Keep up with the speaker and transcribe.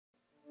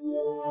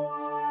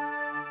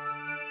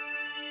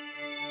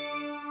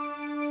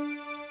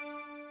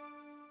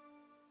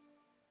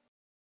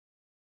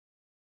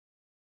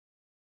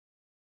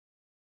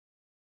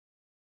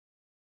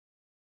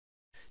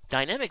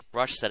Dynamic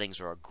brush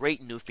settings are a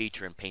great new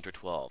feature in Painter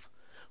 12.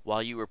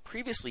 While you were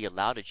previously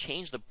allowed to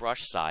change the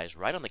brush size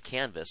right on the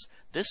canvas,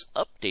 this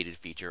updated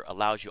feature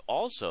allows you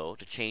also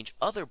to change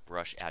other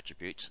brush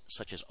attributes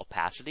such as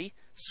opacity,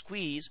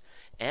 squeeze,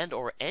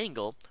 and/or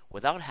angle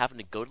without having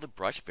to go to the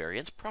brush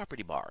variants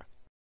property bar.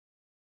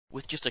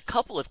 With just a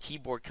couple of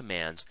keyboard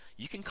commands,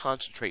 you can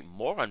concentrate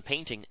more on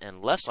painting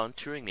and less on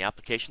touring the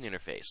application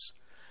interface.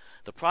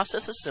 The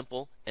process is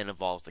simple and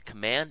involves the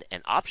Command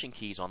and Option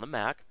keys on the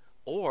Mac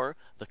or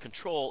the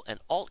Control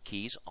and Alt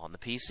keys on the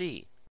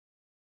PC.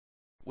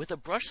 With a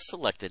brush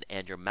selected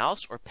and your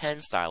mouse or pen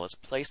stylus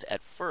placed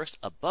at first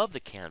above the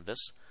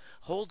canvas,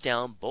 hold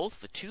down both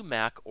the two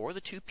Mac or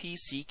the two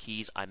PC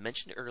keys I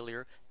mentioned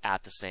earlier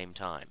at the same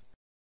time.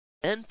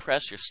 Then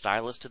press your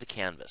stylus to the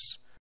canvas.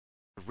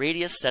 The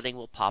radius setting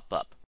will pop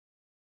up.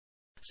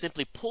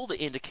 Simply pull the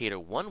indicator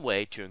one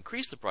way to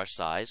increase the brush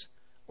size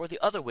or the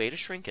other way to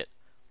shrink it.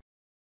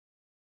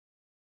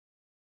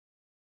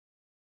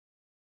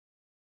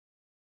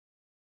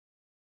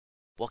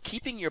 While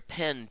keeping your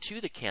pen to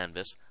the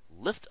canvas,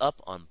 lift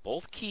up on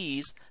both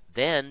keys,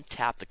 then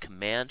tap the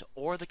Command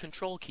or the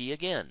Control key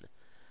again.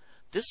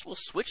 This will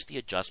switch the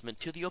adjustment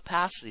to the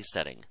opacity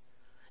setting,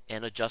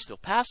 and adjust the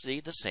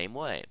opacity the same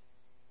way.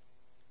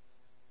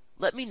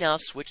 Let me now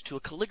switch to a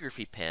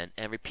calligraphy pen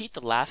and repeat the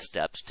last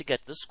steps to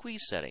get to the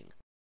squeeze setting.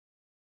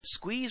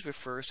 Squeeze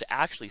refers to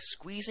actually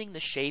squeezing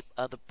the shape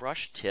of the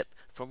brush tip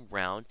from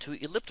round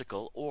to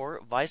elliptical or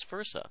vice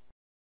versa.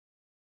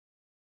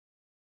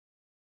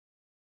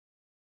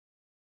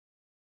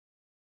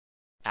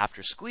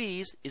 After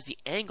squeeze is the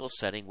angle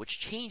setting, which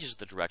changes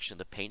the direction of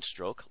the paint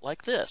stroke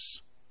like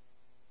this.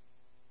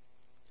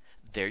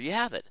 There you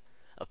have it.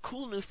 A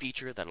cool new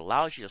feature that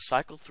allows you to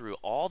cycle through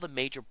all the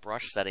major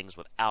brush settings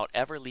without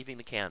ever leaving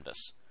the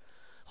canvas.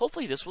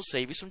 Hopefully this will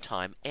save you some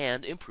time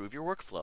and improve your workflow.